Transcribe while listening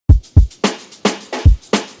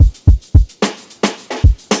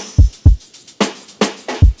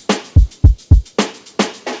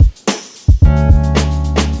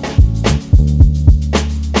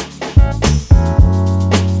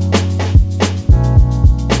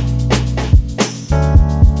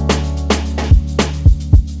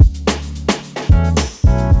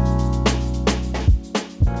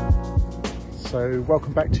So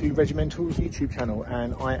welcome back to Regimentals YouTube channel,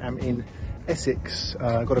 and I am in Essex.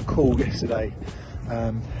 I got a call yesterday.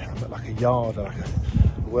 I'm at like a yard, like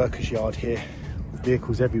a worker's yard here,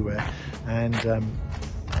 vehicles everywhere, and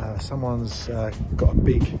someone's got a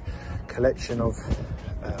big collection of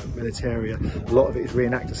Militaria. A lot of it is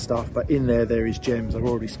reenactor stuff, but in there is gems. I've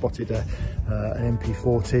already spotted an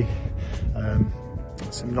MP40,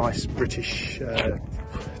 some nice British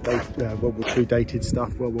World War II dated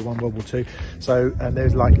stuff, World War I, World War II. So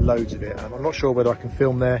there's like loads of it. I'm not sure whether I can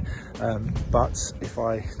film there, but if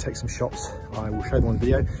I take some shots, I will show them on the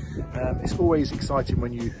video. It's always exciting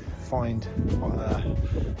when you find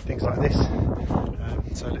things like this.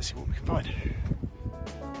 So let's see what we can find.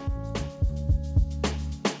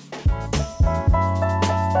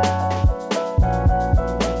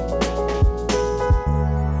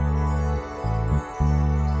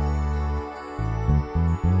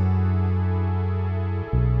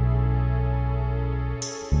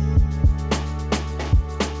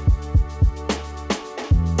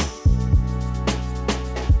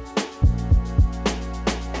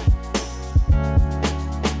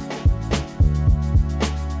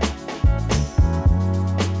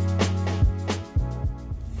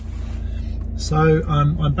 So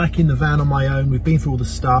I'm back in the van on my own. We've been through all the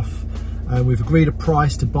stuff. We've agreed a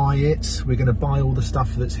price to buy it. We're going to buy all the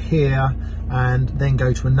stuff that's here and then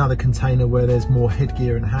go to another container where there's more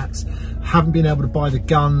headgear and hats. Haven't been able to buy the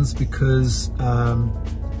guns because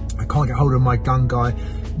I can't get hold of my gun guy.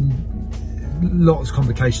 Lots of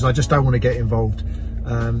complications. I just don't want to get involved.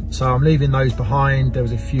 So I'm leaving those behind. There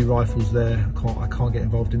was a few rifles there. I can't get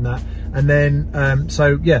involved in that. And then,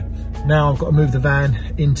 so yeah, now I've got to move the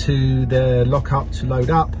van into the lockup to load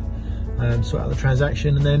up, sort out the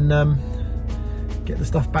transaction, and then get the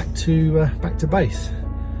stuff back to base.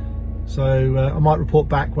 So I might report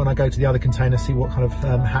back when I go to the other container, see what kind of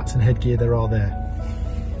hats and headgear there are there.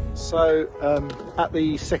 So at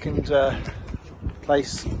the second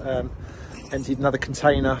place, emptied another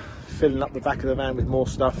container, filling up the back of the van with more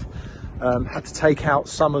stuff. Had to take out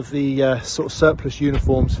some of the sort of surplus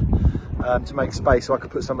uniforms to make space so I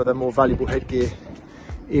could put some of the more valuable headgear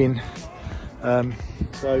in.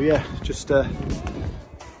 So yeah, just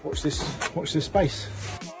watch this space.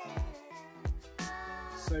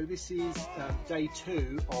 So this is day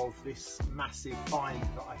 2 of this massive find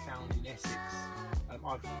that I found in Essex.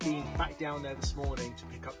 I've been back down there this morning to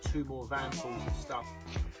pick up 2 more vanfuls of stuff,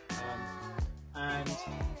 and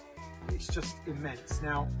it's just immense.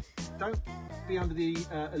 Now, don't be under the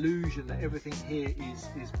illusion that everything here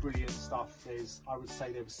is brilliant stuff. I would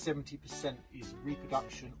say there was 70% is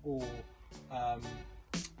reproduction or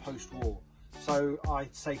post-war. So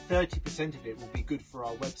I'd say 30% of it will be good for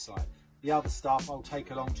our website. The other stuff I'll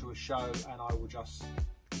take along to a show, and I will just,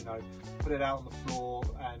 you know, put it out on the floor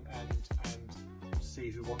and see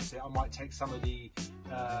who wants it. I might take some of the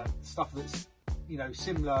stuff that's, you know,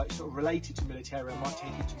 similar, sort of related to Militaria. I might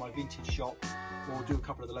take it to my vintage shop or do a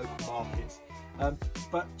couple of the local markets.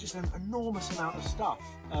 But just an enormous amount of stuff.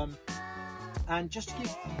 And just to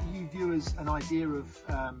give you viewers an idea of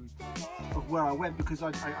where I went, because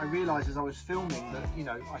I realised as I was filming that, you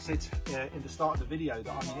know, I said in the start of the video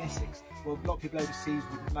that I'm in Essex. Well, a lot of people overseas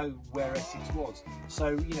wouldn't know where Essex was. So,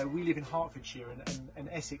 you know, we live in Hertfordshire, and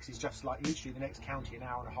Essex is just like literally the next county, an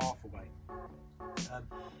hour and a half away.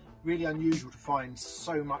 Really unusual to find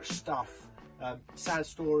so much stuff. Sad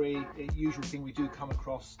story, usual thing we do come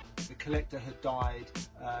across. The collector had died,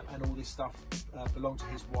 and all this stuff belonged to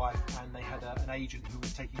his wife, and they had an agent who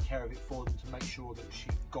was taking care of it for them to make sure that she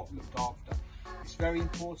got looked after. It's very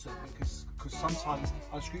important because sometimes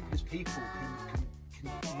unscrupulous people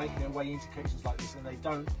can make their way into collections like this, and they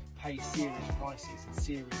don't pay serious prices and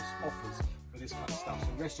serious offers for this kind of stuff. So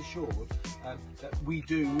rest assured that we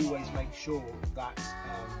do always make sure that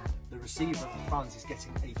the receiver of the funds is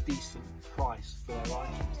getting a decent price for their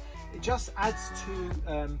items. It just adds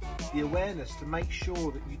to the awareness to make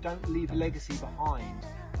sure that you don't leave a legacy behind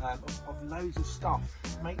of loads of stuff.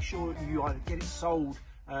 Make sure you either get it sold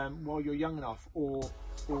while you're young enough, or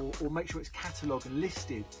make sure it's catalogued and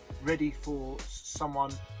listed, ready for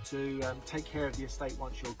someone to take care of the estate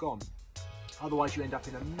once you're gone. Otherwise you end up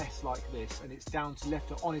in a mess like this, and it's left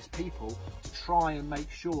to honest people to try and make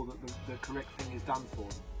sure that the correct thing is done for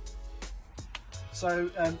them.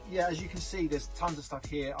 So yeah, as you can see, there's tons of stuff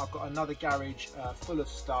here. I've got another garage full of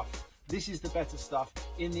stuff. This is the better stuff.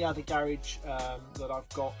 In the other garage that I've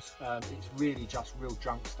got, it's really just real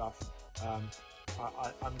junk stuff.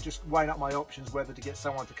 I'm just weighing up my options, whether to get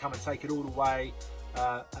someone to come and take it all away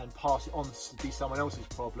and pass it on to be someone else's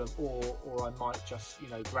problem, or I might just, you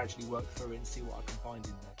know, gradually work through it and see what I can find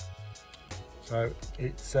in there. So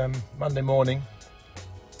it's Monday morning.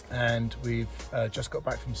 and we've just got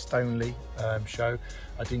back from Stoneleigh show.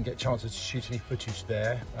 I didn't get a chance to shoot any footage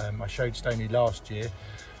there. I showed Stoneleigh last year.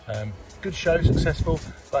 Good show, successful,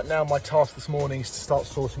 but now my task this morning is to start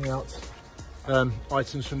sorting out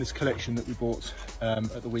items from this collection that we bought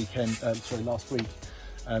at the weekend, last week.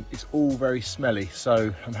 It's all very smelly,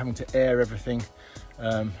 so I'm having to air everything,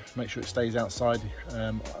 make sure it stays outside,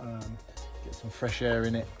 get some fresh air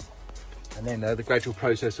in it, and then the gradual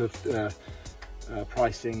process of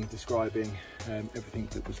pricing, describing everything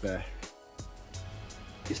that was there.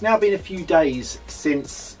 It's now been a few days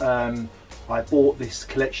since I bought this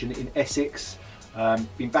collection in Essex.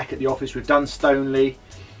 Been back at the office, we've done Stoneleigh,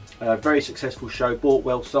 very successful show, bought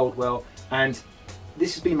well, sold well, and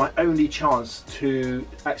this has been my only chance to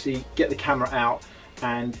actually get the camera out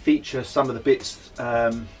and feature some of the bits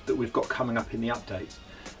that we've got coming up in the updates.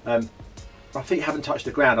 My feet haven't touched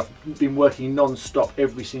the ground. I've been working non-stop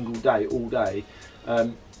every single day, all day.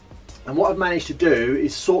 And what I've managed to do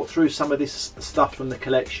is sort through some of this stuff from the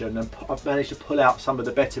collection, and I've managed to pull out some of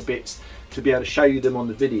the better bits to be able to show you them on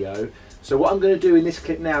the video. So what I'm going to do in this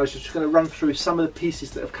clip now is just going to run through some of the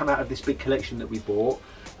pieces that have come out of this big collection that we bought,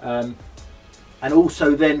 and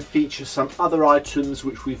also then feature some other items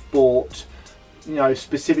which we've bought, you know,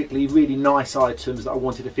 specifically really nice items that I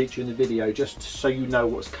wanted to feature in the video, just so you know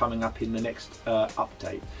what's coming up in the next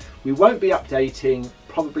update. We won't be updating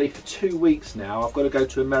probably for 2 weeks now. I've got to go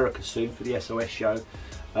to America soon for the SOS show,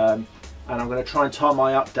 and I'm going to try and time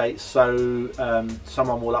my updates so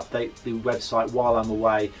someone will update the website while I'm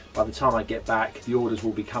away. By the time I get back, the orders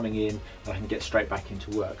will be coming in and I can get straight back into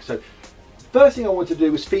work. So first thing I want to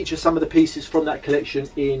do was feature some of the pieces from that collection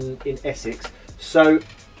in Essex. So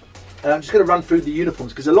I'm just going to run through the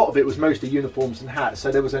uniforms, because a lot of it was mostly uniforms and hats.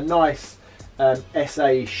 So there was a nice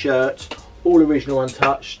SA shirt, all original,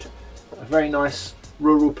 untouched, a very nice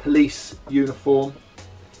rural police uniform,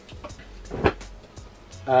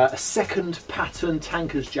 a second pattern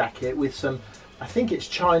tanker's jacket with some, I think it's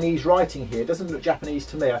Chinese writing here. It doesn't look Japanese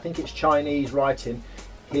to me. I think it's Chinese writing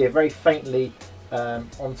here, very faintly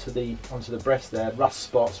onto the breast there, rust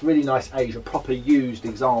spots. Really nice age, a proper used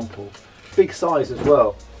example. Big size as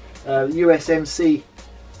well. USMC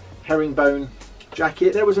herringbone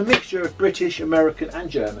jacket. There was a mixture of British, American and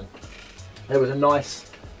German. There was a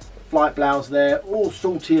nice flight blouse there, all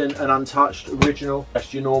salty and untouched, original.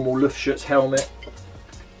 That's your normal Luftschutz helmet.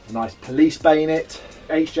 A nice police bayonet.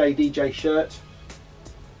 HJDJ shirt.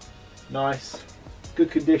 Nice,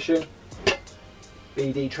 good condition.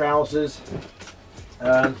 BD trousers.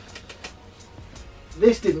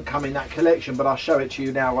 This didn't come in that collection, but I'll show it to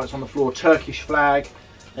you now while it's on the floor. Turkish flag.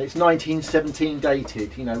 It's 1917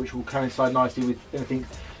 dated, you know, which will coincide nicely with anything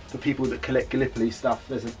for people that collect Gallipoli stuff.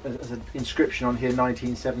 There's an inscription on here,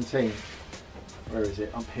 1917. Where is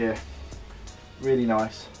it? Up here. Really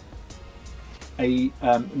nice. A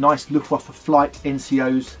nice Luftwaffe flight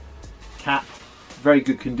NCO's cap. Very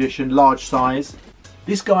good condition, large size.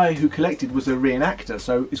 This guy who collected was a reenactor,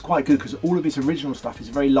 so it's quite good because all of his original stuff is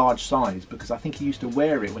very large size, because I think he used to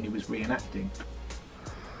wear it when he was reenacting.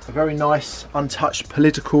 A very nice untouched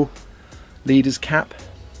political leader's cap.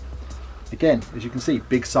 Again, as you can see,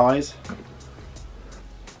 big size.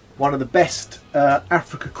 One of the best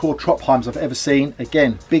Afrika Korps Tropheims I've ever seen.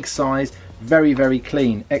 Again, big size, very, very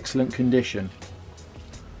clean, excellent condition.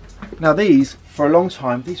 Now these, for a long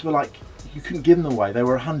time, these were like, you couldn't give them away. They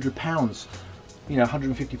were £100, you know,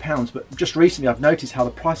 £150. But just recently I've noticed how the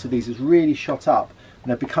price of these has really shot up and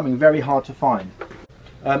they're becoming very hard to find.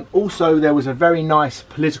 Also, there was a very nice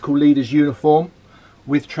political leader's uniform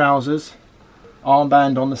with trousers,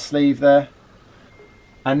 armband on the sleeve there,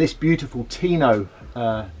 and this beautiful Tino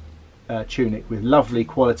tunic with lovely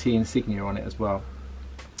quality insignia on it as well.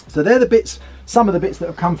 So they're the bits, some of the bits that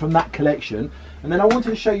have come from that collection. And then I wanted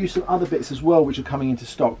to show you some other bits as well which are coming into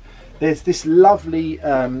stock. There's this lovely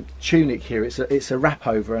tunic here. It's a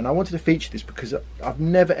wrapover, and I wanted to feature this because I've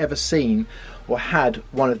never ever seen or had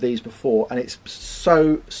one of these before, and it's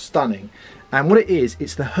so stunning. And what it is,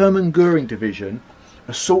 it's the Hermann Goring Division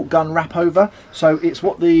assault gun wrapover. So it's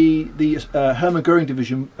what the Hermann Goring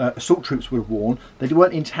Division assault troops would have worn. They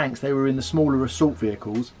weren't in tanks, they were in the smaller assault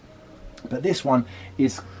vehicles. But this one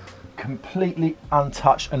is completely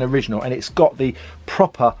untouched and original, and it's got the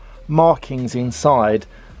proper markings inside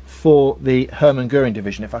for the Hermann Goring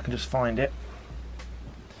Division. If I can just find it.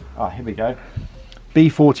 Ah, here we go.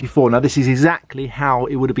 B44. Now this is exactly how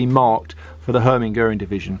it would have been marked for the Hermann Goring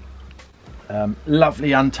Division.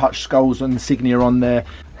 Lovely untouched skulls and insignia on there.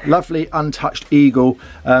 Lovely untouched eagle.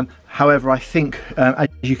 However, I think as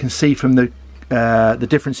you can see from the the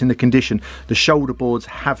difference in the condition, the shoulder boards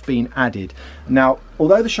have been added. Now,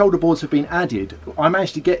 although the shoulder boards have been added, I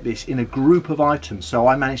managed to get this in a group of items. So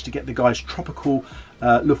I managed to get the guy's tropical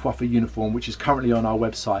Luftwaffe uniform, which is currently on our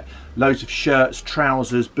website. Loads of shirts,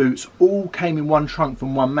 trousers, boots, all came in one trunk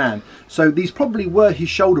from one man. So these probably were his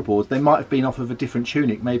shoulder boards. They might have been off of a different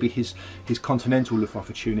tunic, maybe his continental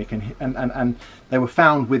Luftwaffe tunic, and they were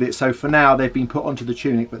found with it. So for now they've been put onto the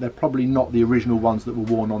tunic, but they're probably not the original ones that were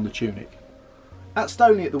worn on the tunic. At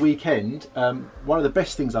Stoneleigh at the weekend, one of the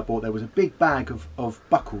best things I bought there was a big bag of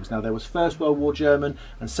buckles. Now there was First World War German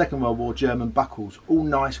and Second World War German buckles, all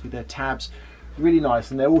nice with their tabs, really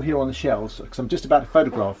nice, and they're all here on the shelves because I'm just about to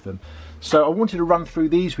photograph them. So I wanted to run through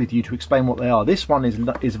these with you to explain what they are. This one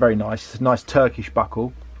is very nice. It's a nice Turkish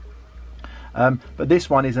buckle, but this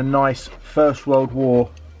one is a nice First World War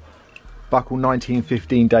buckle,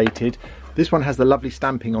 1915 dated. This one has the lovely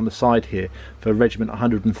stamping on the side here for Regiment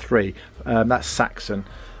 103. That's Saxon.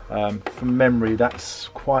 From memory, that's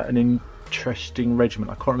quite an interesting regiment.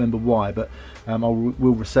 I can't remember why, but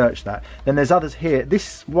we'll research that. Then there's others here.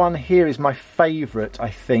 This one here is my favourite, I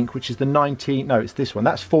think, which is the it's this one.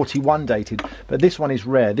 That's 41 dated, but this one is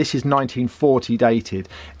rare. This is 1940 dated.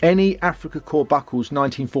 Any Afrika Korps buckles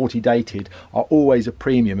 1940 dated are always a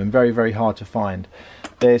premium and very, very hard to find.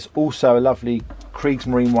 There's also a lovely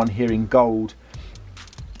Kriegsmarine one here in gold.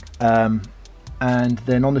 And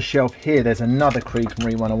then on the shelf here, there's another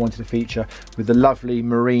Kriegsmarine one I wanted to feature with the lovely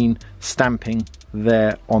Marine stamping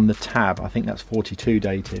there on the tab. I think that's 42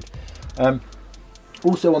 dated.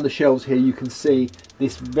 Also on the shelves here, you can see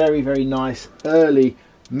this very, very nice early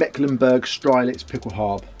Mecklenburg Strelitz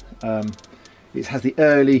pickelhaube. It has the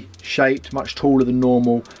early shaped, much taller than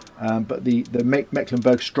normal, but the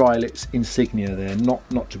Mecklenburg Strelitz insignia there,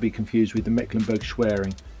 not to be confused with the Mecklenburg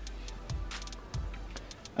Schwerin.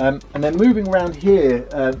 And then moving around here,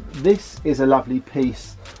 this is a lovely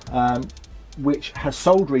piece which has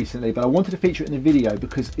sold recently, but I wanted to feature it in the video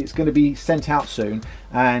because it's going to be sent out soon,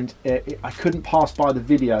 and I couldn't pass by the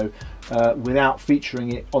video without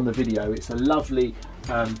featuring it on the video. It's a lovely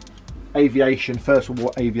aviation, First World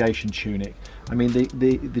War aviation tunic. I mean,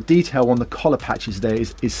 the detail on the collar patches there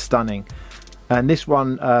is stunning. And this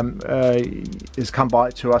one has come by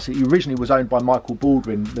to us. It originally was owned by Michael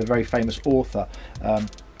Baldwin, the very famous author.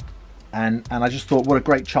 And I just thought, what a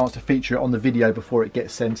great chance to feature it on the video before it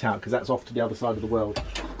gets sent out, because that's off to the other side of the world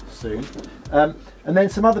soon. And then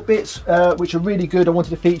some other bits which are really good I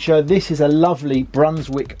wanted to feature. This is a lovely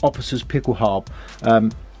Brunswick officer's pickelhaube.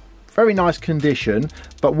 Very nice condition,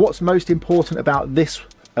 but what's most important about this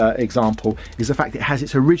example is the fact it has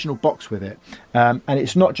its original box with it, and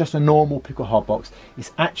it's not just a normal pickelhaube box.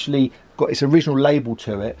 It's actually got its original label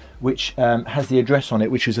to it, which has the address on it,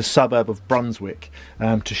 which is a suburb of Brunswick,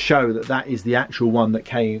 to show that that is the actual one that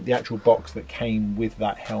came, the actual box that came with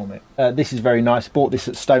that helmet. This is very nice. Bought this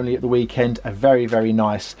at Stoneleigh at the weekend. A very, very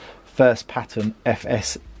nice first pattern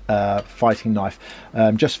FS fighting knife.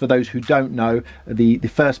 Just for those who don't know, the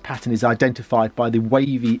first pattern is identified by the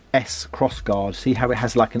wavy S crossguard. See how it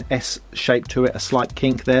has like an S shape to it, a slight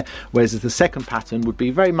kink there, whereas the second pattern would be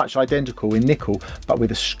very much identical in nickel but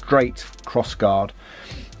with a straight crossguard.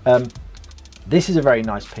 This is a very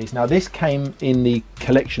nice piece. Now this came in the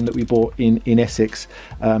collection that we bought in Essex,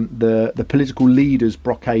 the political leader's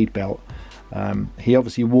brocade belt. He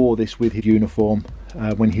obviously wore this with his uniform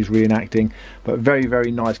when he's reenacting, but very,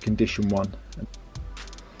 very nice condition one.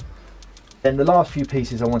 Then the last few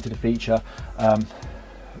pieces I wanted to feature,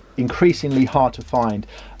 increasingly hard to find,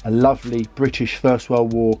 a lovely British First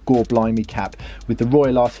World War Gor Blimey cap with the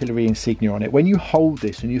Royal Artillery insignia on it. When you hold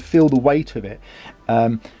this and you feel the weight of it,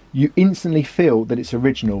 you instantly feel that it's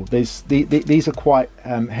original. These are quite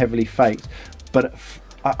heavily faked, but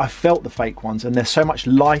I felt the fake ones, and they're so much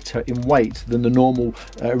lighter in weight than the normal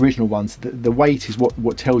original ones. The weight is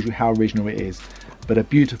what tells you how original it is. But a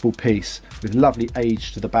beautiful piece with lovely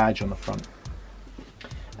age to the badge on the front.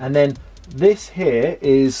 And then this here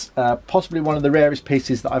is possibly one of the rarest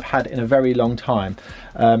pieces that I've had in a very long time.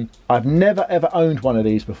 I've never ever owned one of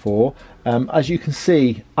these before. As you can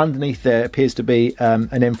see, underneath there appears to be an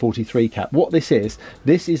M43 cap. What this is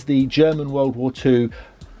the German World War II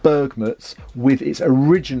Bergmutz with its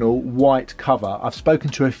original white cover. I've spoken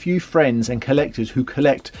to a few friends and collectors who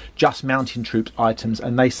collect just mountain troops items,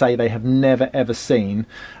 and they say they have never ever seen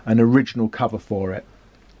an original cover for it.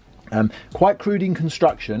 Quite crude in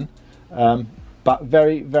construction, but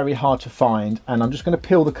very, very hard to find. And I'm just going to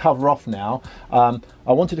peel the cover off now. I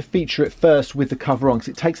wanted to feature it first with the cover on because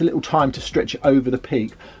it takes a little time to stretch it over the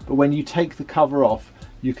peak, but when you take the cover off,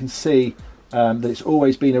 you can see that it's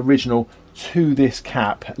always been original to this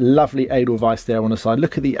cap. Lovely Edelweiss there on the side.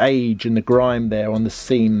 Look at the age and the grime there on the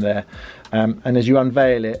seam there. And as you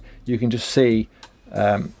unveil it, you can just see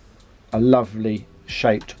a lovely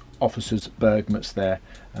shaped officer's Bergmutz there.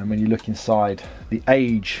 And when you look inside, the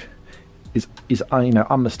age is you know,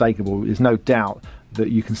 unmistakable. There's no doubt that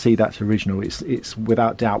you can see that's original. It's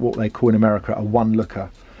without doubt what they call in America a one-looker.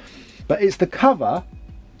 But it's the cover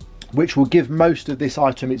which will give most of this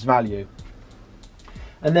item its value.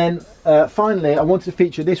 And then finally, I wanted to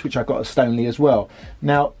feature this, which I got at Stoneleigh as well.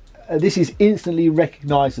 Now, this is instantly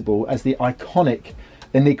recognisable as the iconic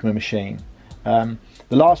Enigma machine. The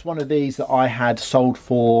last one of these that I had sold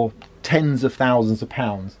for tens of thousands of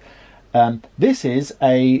pounds. This is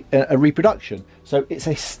a reproduction, so it's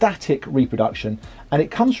a static reproduction, and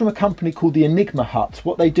it comes from a company called the Enigma Hut.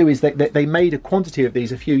 What they do is they made a quantity of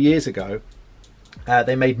these a few years ago.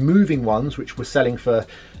 They made moving ones which were selling for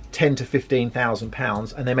 £10,000 to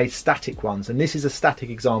 £15,000, and they made static ones, and this is a static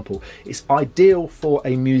example. It's ideal for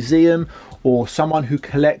a museum or someone who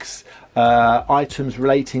collects items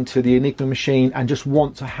relating to the Enigma machine and just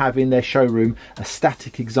want to have in their showroom a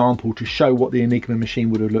static example to show what the Enigma machine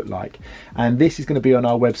would have looked like. And this is going to be on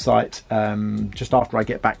our website just after I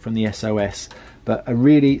get back from the SOS. But a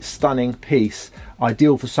really stunning piece,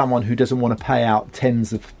 ideal for someone who doesn't want to pay out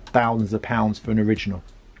tens of thousands of pounds for an original.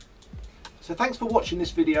 So thanks for watching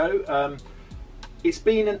this video. It's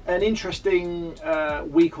been an interesting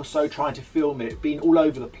week or so trying to film it. It's been all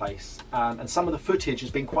over the place, and some of the footage has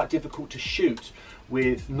been quite difficult to shoot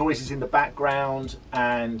with noises in the background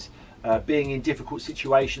and being in difficult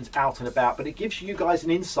situations out and about, but it gives you guys an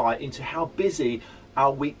insight into how busy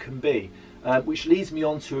our week can be. Which leads me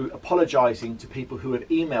on to apologising to people who have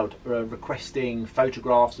emailed requesting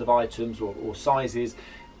photographs of items or sizes.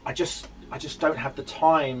 I just don't have the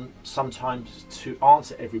time sometimes to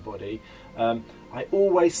answer everybody. I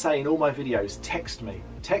always say in all my videos, text me.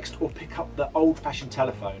 Text or pick up the old-fashioned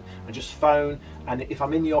telephone and just phone, and if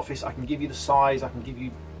I'm in the office I can give you the size, I can give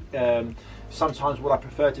you sometimes what I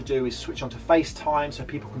prefer to do is switch on to FaceTime so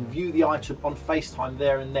people can view the item on FaceTime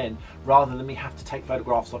there and then, rather than me have to take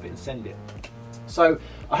photographs of it and send it. So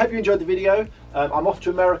I hope you enjoyed the video. I'm off to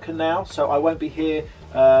America now, so I won't be here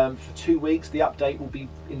for 2 weeks. The update will be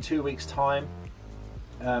in 2 weeks' time.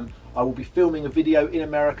 I will be filming a video in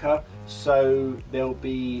America, so there'll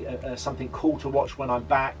be something cool to watch when I'm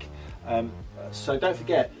back. So don't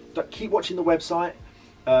forget, keep watching the website,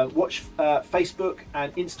 watch Facebook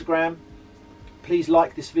and Instagram. Please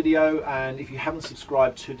like this video, and if you haven't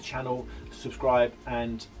subscribed to the channel, subscribe.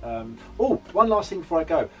 And oh, one last thing before I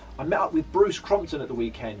go. I met up with Bruce Crompton at the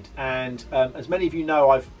weekend, and as many of you know,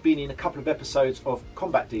 I've been in a couple of episodes of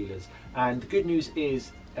Combat Dealers, and the good news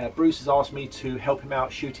is Bruce has asked me to help him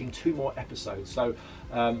out shooting 2 more episodes. So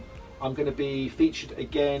I'm going to be featured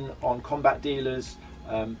again on Combat Dealers.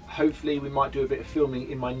 Hopefully we might do a bit of filming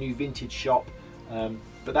in my new vintage shop,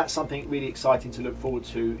 but that's something really exciting to look forward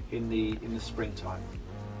to in the springtime.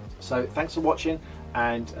 So thanks for watching,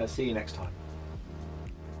 and see you next time.